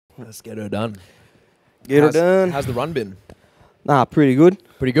Let's get her done. Get her done. How's the run been? Nah, pretty good.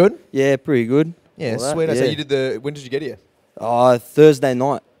 Pretty good? Yeah, pretty good. Yeah, All sweet. that, So yeah. you did the... When did you get here? Thursday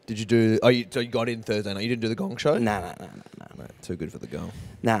night. Did you do... Oh, so you got in Thursday night. You didn't do the gong show? Nah. Too good for the gong.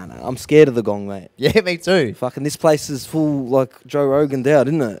 Nah. I'm scared of the gong, mate. Yeah, me too. Fucking this place is full, like, Joe Rogan'd out,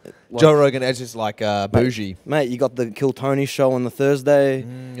 isn't it? Like, Joe Rogan is just like bougie. Mate, you got the Kill Tony show on the Thursday.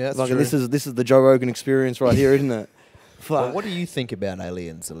 Yeah, that's Fucking true. this is the Joe Rogan experience right here, isn't it? Fuck. Well, what do you think about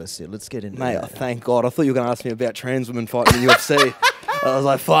aliens, Alessio? Let's get into Mate, that. thank God. I thought you were going to ask me about trans women fighting in the UFC. I was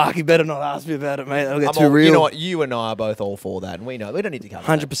like, fuck, you better not ask me about it, mate. That'll get too real. You know what? You and I are both all for that, and we know. We don't need to cover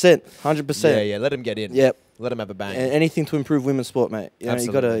 100%. 100%. Yeah, let him get in. Yep. Let him have a bang. Anything to improve women's sport, mate. You know,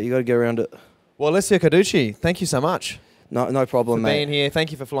 Absolutely. you gotta get around it. Well, Alessio Carducci, thank you so much No problem, for mate. being here.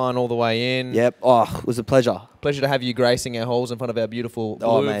 Thank you for flying all the way in. Yep. Oh, it was a pleasure. Pleasure to have you gracing our halls in front of our beautiful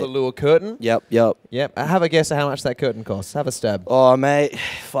Oh, blue mate. velour curtain. Yep. Yep. Have a guess at how much that curtain costs. Have a stab. Oh, mate.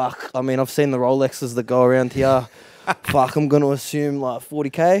 Fuck. I mean, I've seen the Rolexes that go around here. Fuck, I'm going to assume like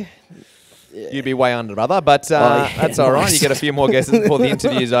 40K. Yeah. You'd be way under, brother, but yeah, that's all right. nice. You get a few more guesses before the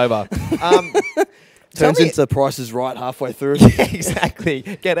interview's over. Turns into Price is Right halfway through. Yeah, exactly.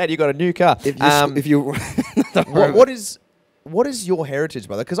 Get out. You got a new car. If you What is your heritage,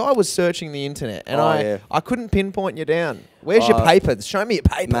 brother? Because I was searching the internet and Oh, I couldn't pinpoint you down. Where's your papers? Show me your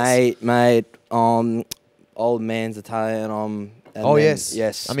papers. mate, old man's Italian, and Oh, then- yes.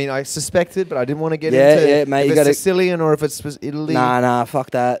 Yes. I mean, I suspected, but I didn't want to get Yeah, into yeah, mate, if you it's gotta- Sicilian or if it's Italy. Nah,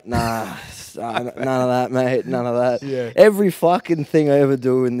 fuck that. Nah. None of that, mate. None of that. Yeah. Every fucking thing I ever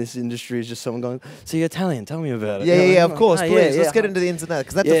do in this industry is just someone going, so you're Italian, tell me about it. Yeah, You know, of course. oh, Please, yeah, let's get into the internet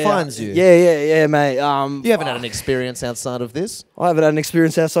because that yeah, defines you. Yeah, mate. You haven't had an experience outside of this. I haven't had an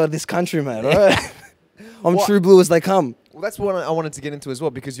experience outside this country, mate, all right? I'm What? true blue as they come. Well, that's what I wanted to get into as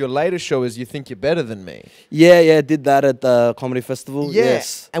well because your latest show is You Think You're Better Than Me. Yeah, did that at the comedy festival.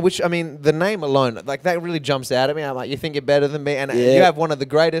 Yes. And which, I mean, the name alone, like that really jumps out at me. I'm like, you think you're better than me? And Yeah. you have one of the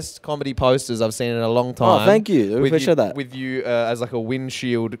greatest comedy posters I've seen in a long time. Oh, thank you. I appreciate that. With you as like a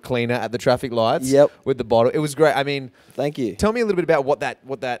windshield cleaner at the traffic lights. Yep. With the bottle. It was great. I mean, Thank you. tell me a little bit about what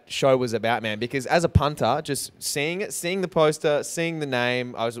that show was about, man. Because as a punter, just seeing it, seeing the poster, seeing the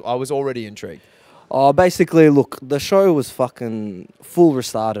name, I was already intrigued. Oh, basically, look, the show was fucking full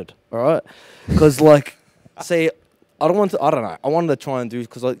restarted, all right? Because, like, see, I don't know. I wanted to try and do,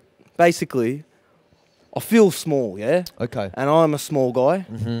 because, like, basically, I feel small, yeah? Okay. And I'm a small guy.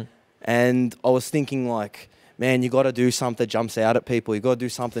 Mm-hmm. And I was thinking, like, man, you got to do something that jumps out at people. You got to do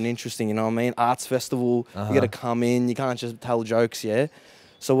something interesting, you know what I mean? Arts festival, you got to come in. You can't just tell jokes, yeah?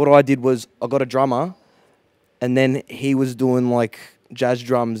 So what I did was I got a drummer, and then he was doing, like, jazz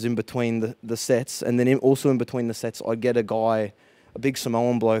drums in between the sets, and then also in between the sets I'd get a guy, a big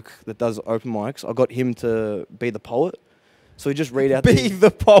Samoan bloke that does open mics. I got him to be the poet, so he'd just read out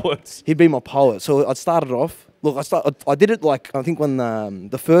The poet. he'd be my poet. So I started off, look, I did it like, I think when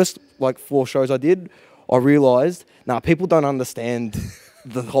the first like 4 shows I did, I realised, people don't understand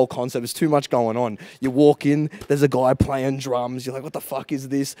the whole concept. There's too much going on. You walk in, there's a guy playing drums. You're like, what the fuck is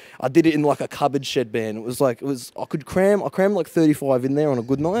this? I did it in like a cupboard shed band. I crammed like 35 in there on a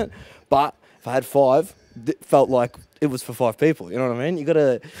good night. But if I had 5, it felt like it was for 5 people. You know what I mean? You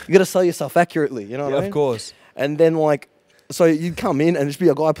gotta sell yourself accurately. You know what I mean? Of course. And then like, so you'd come in and just be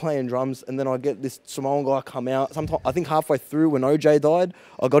a guy playing drums, and then I'd get this Samoan guy come out. Sometimes I think halfway through when OJ died,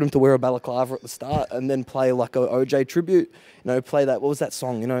 I got him to wear a balaclava at the start and then play like a OJ tribute. You know, play that, what was that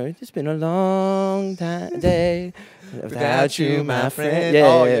song? You know, it's been a long day without you, my friend. Yeah,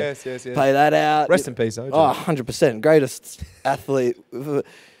 Oh, yeah. yes. Play that out. Rest in peace, OJ. Oh, 100%. Greatest athlete.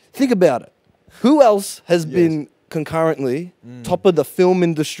 Think about it. Who else has been concurrently top of the film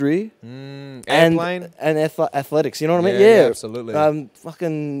industry Airplane? and athletics? You know what I mean? Yeah, absolutely.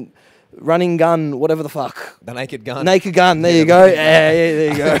 Fucking running gun, whatever the fuck. The Naked Gun. Naked gun. There you go. Yeah,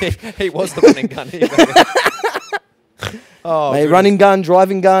 there you go. He was the running gun. Oh, Mate, goodness. running gun,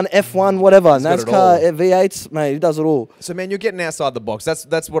 driving gun, F1, whatever. He's got it NASCAR, all. V8s, mate, he does it all. So man, you're getting outside the box.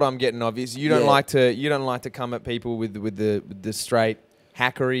 That's what I'm getting of. Is you don't like to come at people with the straight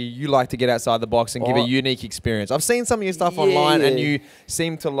hackery. You like to get outside the box and give a unique experience. I've seen some of your stuff online, and you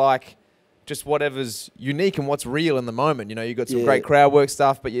seem to like just whatever's unique and what's real in the moment. You know, you got some great crowd work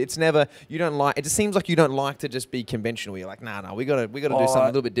stuff, but it's never. You don't like. It just seems like you don't like to just be conventional. You're like, nah, we gotta do something a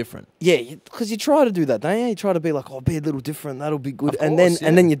little bit different. Yeah, because you try to do that, don't you? You try to be like, oh, be a little different, that'll be good. Of and course,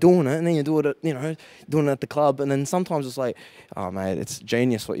 then you're doing it, and then you do it at, you know, doing it at the club, and then sometimes it's like, oh, mate, it's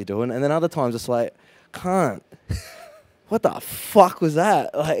genius what you're doing. And then other times it's like, can't. What the fuck was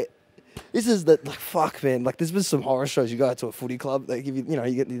that? Like, this is the, like, fuck, man. Like, there's been some horror shows. You go out to a footy club, they give you, you know,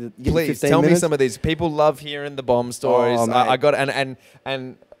 you get Please 15 tell me minutes. some of these. People love hearing the bomb stories. Oh, mate. I got and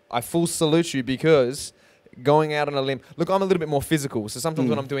I full salute you because going out on a limb. Look, I'm a little bit more physical, so sometimes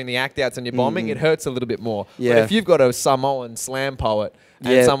when I'm doing the act outs and you're bombing, it hurts a little bit more. Yeah. But if you've got a Samoan slam poet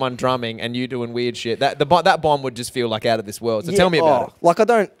and someone drumming and you doing weird shit, that bomb would just feel like out of this world. So tell me about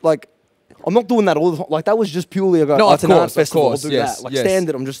it. Like I'm not doing that all the time. Like that was just purely it's an art festival. I'll do that. Like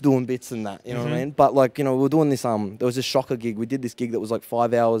standard, I'm just doing bits and that. You know what I mean? But like we were doing this. There was this shocker gig. We did this gig that was like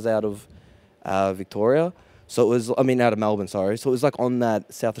 5 hours out of Victoria. So it was, out of Melbourne. Sorry. So it was like on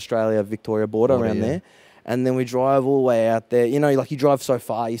that South Australia Victoria border around there. And then we drive all the way out there. You know, like you drive so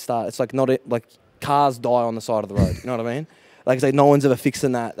far, it's like like cars die on the side of the road. You know what I mean? Like it's like no one's ever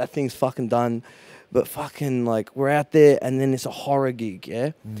fixing that. That thing's fucking done. But fucking like we're out there, and then it's a horror gig.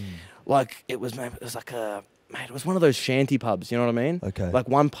 Yeah. Like it was one of those shanty pubs, you know what I mean? Okay. Like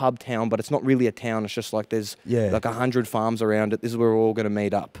one pub town, but it's not really a town. It's just like there's like 100 farms around it. This is where we're all going to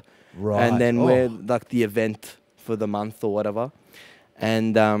meet up. Right. And then we're like the event for the month or whatever.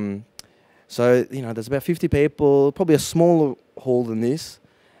 And so, there's about 50 people, probably a smaller hall than this.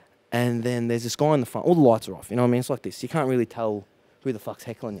 And then there's this guy in the front. All the lights are off, you know what I mean? It's like this. You can't really tell who the fuck's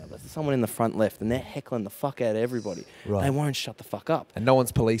heckling you. There's someone in the front left, and they're heckling the fuck out of everybody. Right. They won't shut the fuck up. And no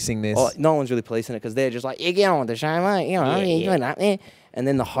one's policing this. Oh, no one's really policing it because they're just like, you get on with the show, mate. You're going up there. And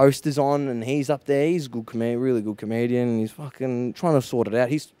then the host is on, and he's up there. He's a good really good comedian. And he's fucking trying to sort it out.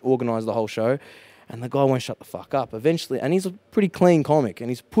 He's organised the whole show. And the guy won't shut the fuck up. Eventually, and he's a pretty clean comic. And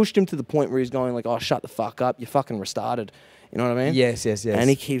he's pushed him to the point where he's going like, oh, shut the fuck up. You fucking restarted. You know what I mean? Yes. And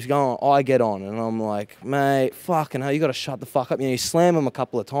he keeps going. I get on, and I'm like, mate, fucking hell, you got to shut the fuck up. You slam him a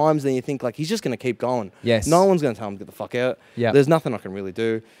couple of times, then you think like he's just going to keep going. Yes. No one's going to tell him to get the fuck out. Yeah. There's nothing I can really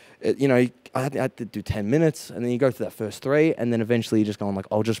do. I had to do 10 minutes, and then you go through that first 3, and then eventually you just go, like,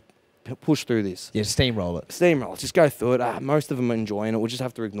 I'll just push through this. Yeah, steamroll it. Steamroll. Just go through it. Most of them are enjoying it. We'll just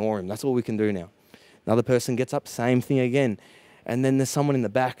have to ignore him. That's all we can do now. Another person gets up, same thing again. And then there's someone in the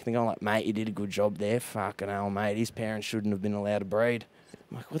back, they're going like, mate, you did a good job there. Fucking hell, mate. His parents shouldn't have been allowed to breed.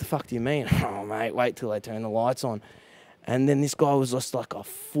 I'm like, what the fuck do you mean? Oh, mate, wait till they turn the lights on. And then this guy was just like a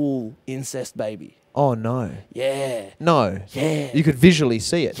full incest baby. Oh, no. Yeah. No. Yeah. You could visually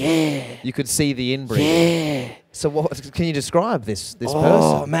see it. Yeah. You could see the inbreeding. Yeah. So what can you describe this person?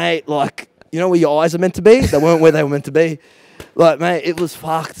 Oh, mate, like, you know where your eyes are meant to be? They weren't where they were meant to be. Like, mate, it was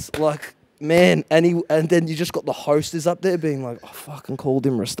fucked. Like, man, and then you just got the hostess up there being like, I fucking called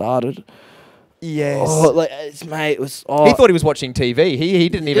him restarted. Yes. Oh, like, mate, it was... Oh. He thought he was watching TV. He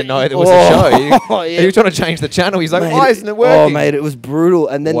didn't even know there was a show. He was trying to change the channel. He's like, mate, why isn't it working? Oh, mate, it was brutal.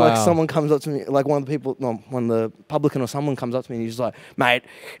 And then, like, someone comes up to me, like, one of the publican or someone comes up to me and he's like, mate,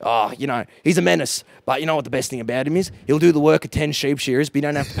 he's a menace. But you know what the best thing about him is? He'll do the work of 10 sheep shearers, but you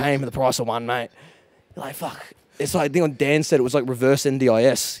don't have to pay him the price of one, mate. You're like, fuck. It's like, I think Dan said it was like reverse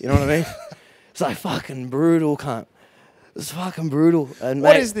NDIS. You know what I mean? It's like fucking brutal, cunt. It's fucking brutal. And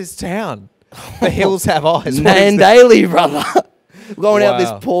what is this town? The hills have eyes. Nan Daly, brother. Going out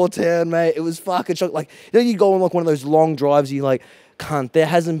this poor town, mate. It was fucking shock. Like, you go on like one of those long drives, you like, cunt, there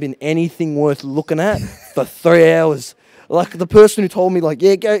hasn't been anything worth looking at for 3 hours. Like the person who told me, like,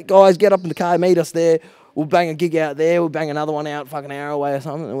 yeah, guys, get up in the car, meet us there. We'll bang a gig out there. We'll bang another one out fucking hour away or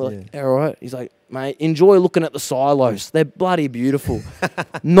something. And we're like, all right. He's like, mate, enjoy looking at the silos. They're bloody beautiful.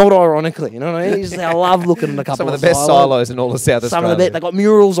 Not ironically, you know what I mean? He's just, I love looking at a couple Some of the best silos in all of South Australia. Some of the best. They got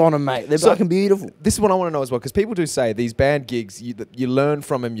murals on them, mate. They're fucking beautiful. This is what I want to know as well, because people do say these band gigs, you learn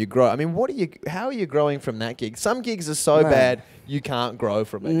from them, you grow. I mean, how are you growing from that gig? Some gigs are so bad you can't grow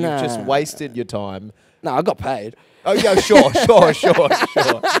from it. You've just wasted your time. No, I got paid. Oh, yeah, sure.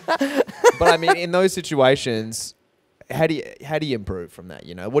 But I mean, in those situations, how do you improve from that?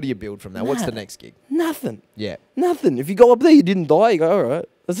 You know, what do you build from that? What's the next gig? Nothing. Yeah. Nothing. If you go up there, you didn't die, you go, all right.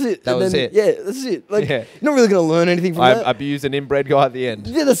 That's it. That was it. Yeah, that's it. Like, you're not really going to learn anything from that. I abused an inbred guy at the end.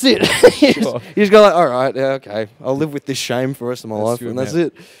 Yeah, that's it. You just go like, all right, yeah, okay. I'll live with this shame for the rest of my life, and that's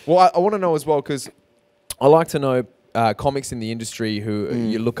it. Well, I want to know as well, because I like to know comics in the industry who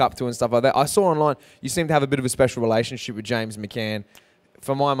you look up to and stuff like that. I saw online you seem to have a bit of a special relationship with James McCann.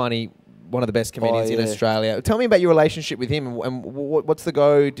 For my money, one of the best comedians in Australia. Tell me about your relationship with him and what's the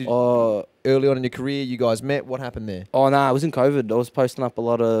go? Early on in your career, you guys met. What happened there? Oh, no, it was in COVID. I was posting up a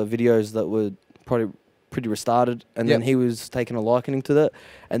lot of videos that were probably pretty restarted, and then he was taking a liking to that.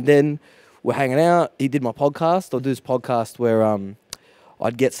 And then we're hanging out. He did my podcast. I'll do this podcast where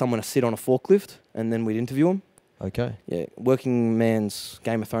I'd get someone to sit on a forklift, and then we'd interview him. Okay. Yeah, working man's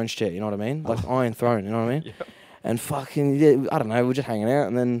Game of Thrones chair, you know what I mean? Like Iron Throne, you know what I mean? Yep. And fucking, I don't know, we're just hanging out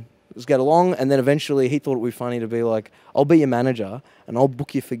and then just get along. And then eventually he thought it would be funny to be like, I'll be your manager and I'll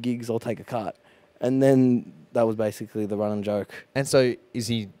book you for gigs, I'll take a cut. And then that was basically the running joke. And so is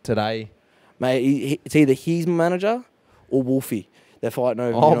he today? Mate, it's either he's my manager or Wolfie. They're fighting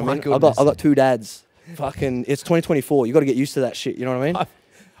over. Oh, you know my what I mean? goodness. I got 2 dads. Fucking, it's 2024. You got to get used to that shit. You know what I mean?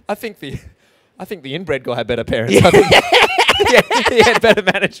 I think the inbred guy had better parents. I think he had better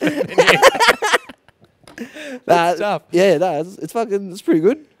management than you. That's tough. Yeah, it's pretty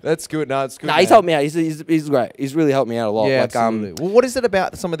good. That's good. No, it's good. Nah, he's helped me out. He's great. He's really helped me out a lot. Yeah, like, absolutely. Well, what is it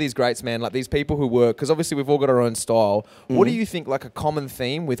about some of these greats, man? Like these people who work, because obviously we've all got our own style. What do you think like a common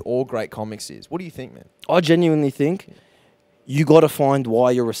theme with all great comics is? What do you think, man? I genuinely think you got to find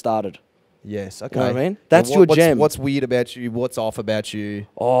why you're restarted. Yes, okay. You know what I mean? That's your gem. What's weird about you? What's off about you?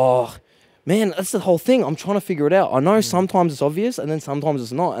 Oh, man, that's the whole thing. I'm trying to figure it out. I know sometimes it's obvious and then sometimes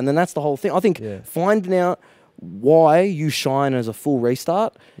it's not. And then that's the whole thing. I think finding out why you shine as a full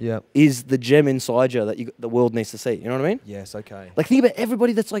restart is the gem inside you that the world needs to see. You know what I mean? Yes, okay. Like, think about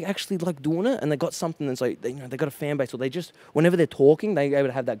everybody that's like actually like doing it and they got something that's like, they got a fan base, or they just, whenever they're talking, they're able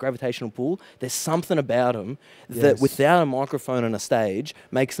to have that gravitational pull. There's something about them that without a microphone and a stage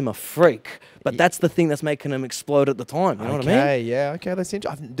makes them a freak. But that's the thing that's making them explode at the time. You know what I mean? Okay, yeah, okay. That's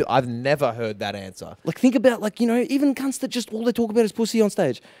interesting. I've never heard that answer. Like, think about, like, you know, even cunts that just all they talk about is pussy on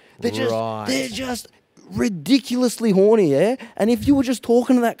stage. They're just ridiculously horny, yeah? And if you were just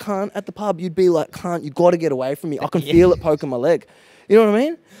talking to that cunt at the pub, you'd be like, cunt, you got to get away from me. I can feel it poking my leg. You know what I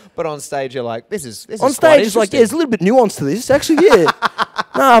mean? But on stage, you're like, this is on stage, it's like, yeah, there's a little bit nuance to this. Actually, yeah.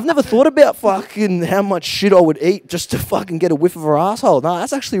 No, I've never thought about fucking how much shit I would eat just to fucking get a whiff of her asshole. No,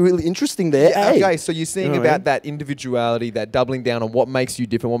 that's actually really interesting there. Yeah, hey. Okay, so you're seeing about that individuality, that doubling down on what makes you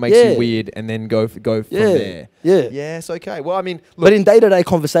different, what makes you weird, and then go from there. Yeah. Yes, okay. Well, I mean, look, but in day-to-day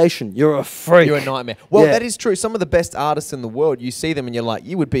conversation, you're a freak. You're a nightmare. Well, that is true. Some of the best artists in the world, you see them and you're like,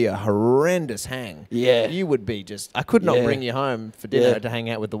 you would be a horrendous hang. Yeah. You would be just, I could not bring you home for dinner to hang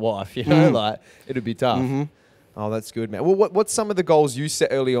out with the wife, you know, like, it'd be tough. Oh, that's good, man. Well, what's some of the goals you set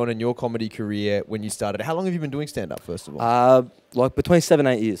early on in your comedy career when you started? How long have you been doing stand-up, first of all? Like between 7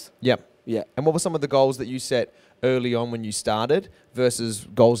 and 8 years. Yep. Yeah. And what were some of the goals that you set early on when you started versus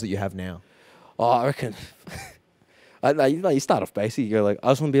goals that you have now? Oh, I reckon... you start off basic. You go like, I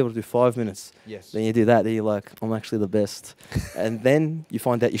just want to be able to do 5 minutes. Yes. Then you do that. Then you're like, I'm actually the best. And then you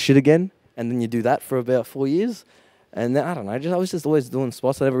find out you shit again. And then you do that for about 4 years. And then, I don't know. I was just always doing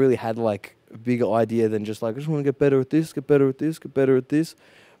spots. I never really had like a bigger idea than just like, I just want to get better at this, get better at this, get better at this.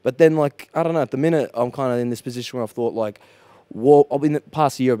 But then, like, I don't know. At the minute, I'm kind of in this position where I've thought like, well, in the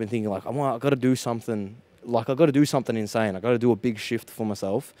past year, I've been thinking like, I've got to do something. Like, I've got to do something insane. I've got to do a big shift for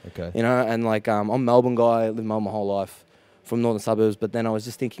myself. Okay. You know, and like, I'm a Melbourne guy. Lived in Melbourne my whole life from northern suburbs. But then I was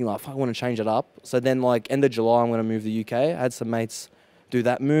just thinking like, I want to change it up. So then like, end of July, I'm going to move to the UK. I had some mates do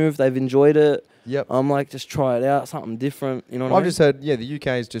that move. They've enjoyed it. Yep. I'm like, just try it out, something different. You know what I mean? I've just heard, the UK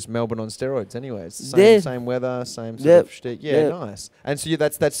is just Melbourne on steroids anyway. It's the same weather, same sort of shtick. Yeah, nice. And so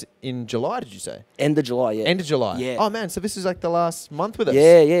that's in July, did you say? End of July, yeah. End of July. Yeah. Oh, man, so this is like the last month with us.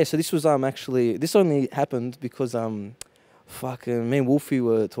 Yeah. So this was actually, this only happened because fucking me and Wolfie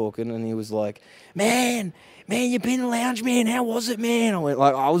were talking and he was like, man, you've been in the lounge, man. How was it, man? I went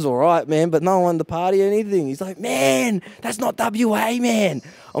like, I was all right, man, but no one to party or anything. He's like, man, that's not WA, man.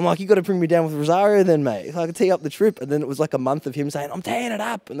 I'm like, you got to bring me down with Rosario then, mate. So I could tee up the trip. And then it was like a month of him saying, I'm teeing it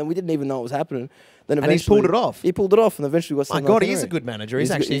up. And then we didn't even know what was happening. Then and he's pulled it off. He pulled it off. And eventually got something. My God, he is a good manager. He's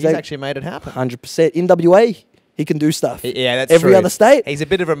actually made it happen. 100%. In WA, he can do stuff. Yeah, that's every true. Other state. He's a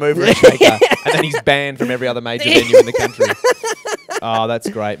bit of a mover and shaker. And then he's banned from every other major venue in the country. Oh, that's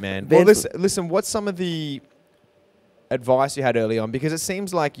great, man. Well, listen, what's some of the advice you had early on? Because it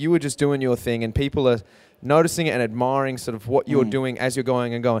seems like you were just doing your thing and people are noticing it and admiring sort of what you're doing as you're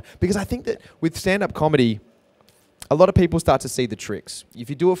going and going. Because I think that with stand-up comedy, a lot of people start to see the tricks. If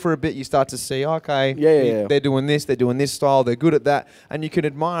you do it for a bit, you start to see, okay, they're doing this style, they're good at that, and you can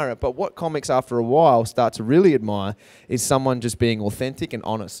admire it. But what comics after a while start to really admire is someone just being authentic and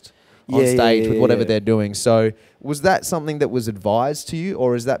honest on stage with whatever they're doing. So was that something that was advised to you,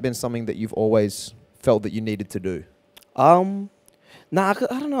 or has that been something that you've always felt that you needed to do? Nah, I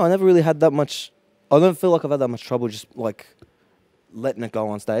don't know. I never really had that much. I don't feel like I've had that much trouble just like letting it go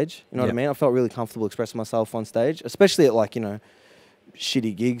on stage. You know what I mean? I felt really comfortable expressing myself on stage, especially at like,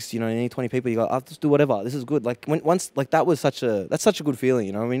 shitty gigs. You know, you need 20 people. You go, I'll just do whatever. This is good. Like that's such a good feeling.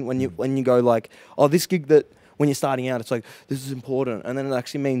 You know what I mean? When you go like, oh, this gig that when you're starting out, it's like, this is important, and then it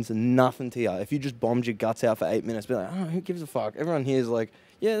actually means nothing to you. If you just bombed your guts out for 8 minutes, be like, oh, who gives a fuck? Everyone here is like,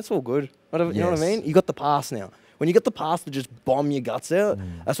 yeah, it's all good. Whatever. You know what I mean? You got the pass now. When you get the pass to just bomb your guts out,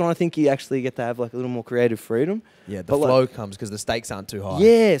 that's when I think you actually get to have like a little more creative freedom. Yeah, the flow comes because the stakes aren't too high.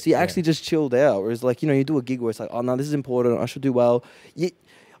 Yeah, so you actually just chilled out. Whereas like, you do a gig where it's like, oh no, this is important, I should do well.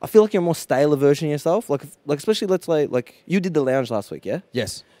 I feel like you're a more staler version of yourself. Like especially let's say like you did the lounge last week, yeah?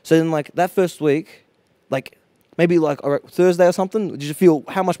 Yes. So then like that first week, like maybe like Thursday or something. Did you feel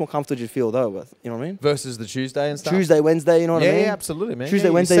how much more comfortable did you feel though? With you know what I mean? Versus the Tuesday and stuff. Tuesday, Wednesday, you know what I mean? Yeah, absolutely, man. Tuesday,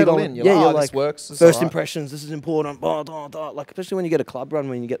 yeah, Wednesday, you you settle go in. You're yeah, like, you're oh, like this works. This first alright. impressions. This is important. Like especially when you get a club run,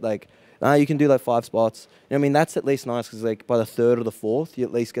 when you get like, you can do like 5 spots. You know what I mean? That's at least nice because like by the 3rd or the 4th, you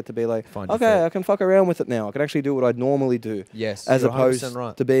at least get to be like, Find your okay, feet. I can fuck around with it now. I can actually do what I'd normally do. Yes, as you're opposed 100%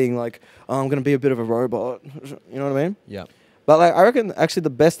 right. to being like, oh, I'm gonna be a bit of a robot. You know what I mean? Yeah. But like, I reckon actually the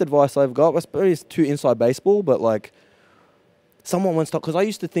best advice I've got was probably too inside baseball, but like, someone once talked, because I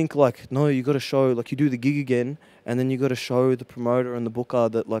used to think like, no, you got to show, like you do the gig again, and then you got to show the promoter and the booker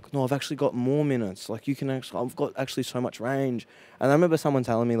that like, no, I've actually got more minutes. Like you can actually, I've got actually so much range. And I remember someone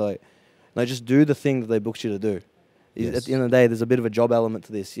telling me like, no, just do the thing that they booked you to do. Yes. At the end of the day, there's a bit of a job element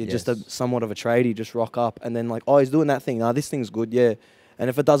to this. You're Yes. just somewhat of a tradie, just rock up, and then like, oh, he's doing that thing. No, this thing's good, yeah. And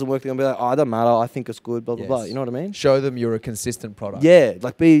if it doesn't work, they're gonna be like, oh, it doesn't matter. I think it's good, blah, blah, blah. Yes. You know what I mean? Show them you're a consistent product. Yeah,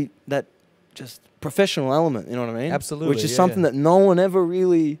 like be that just professional element, you know what I mean? Absolutely, Which is yeah, something yeah. that no one ever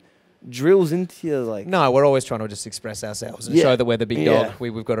really drills into you, like No, we're always trying to just express ourselves and Yeah. show that we're the big Yeah. dog.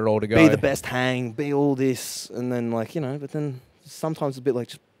 We've got it all to go. be the best hang, be all this, and then like, you know, but then sometimes a bit like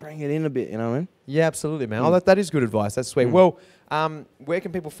just bring it in a bit, you know what I mean? Yeah, absolutely, man. Mm. Oh, that is good advice. That's sweet. Mm. Well, where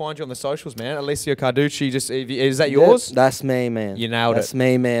can people find you on the socials, man? Alessio Carducci, is that yours? Yeah, that's me, man. You nailed That's it.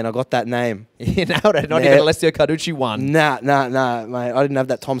 me, man. I got that name. You nailed it. Not Yeah. even Alessio Carducci won. Nah, mate. I didn't have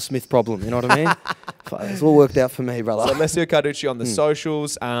that Tom Smith problem, you know what I mean? Fuck, it's all worked out for me, brother. So Alessio Carducci on the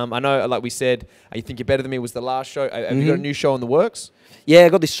socials. I know, like we said, you think you're better than me was the last show. Have you got a new show in the works? Yeah, I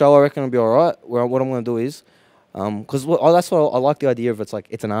got this show. I reckon it'll be all right. What I'm going to do is, because that's what I like the idea of. It's like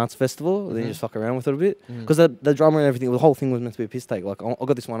it's an arts festival. Then you just fuck around with it a bit. Because the drama and everything, the whole thing was meant to be a piss take. Like I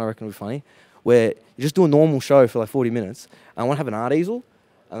got this one. I reckon it'll be funny, where you just do a normal show for like 40 minutes. And I want to have an art easel,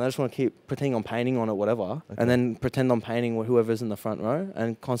 and I just want to keep pretending I'm painting on it, whatever, and then pretend I'm painting with whoever's in the front row,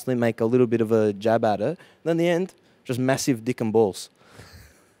 and constantly make a little bit of a jab at it. Then in the end, just massive dick and balls.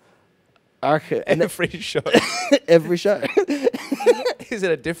 I reckon, and Every show. every show. Is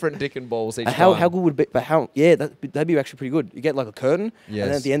it a different dick and balls each How time? good would it be? But how? Yeah, that'd be actually pretty good. You get like a curtain, and then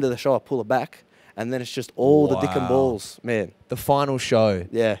Yes. at the end of the show, I pull it back, and then it's just all the dick and Wow. balls, man. The final show.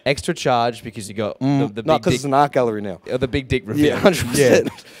 Yeah. Extra charge because you got the No, big because it's dick. an art gallery now. The big dick reveal. Yeah, 100%.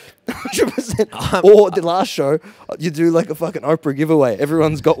 100%. Or the last show, you do like a fucking Oprah giveaway.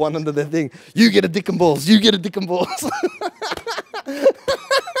 Everyone's got one under their thing. You get a dick and balls. You get a dick and balls.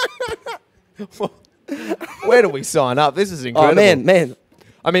 Where do we sign up? This is Oh incredible. man.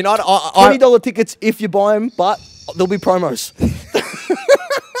 I mean, $20 tickets if you buy them, but there'll be promos.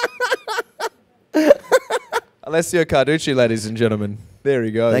 Alessio Carducci, ladies and gentlemen. There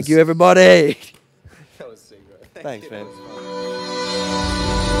he goes. Thank you, everybody. That was secret. Thanks, man.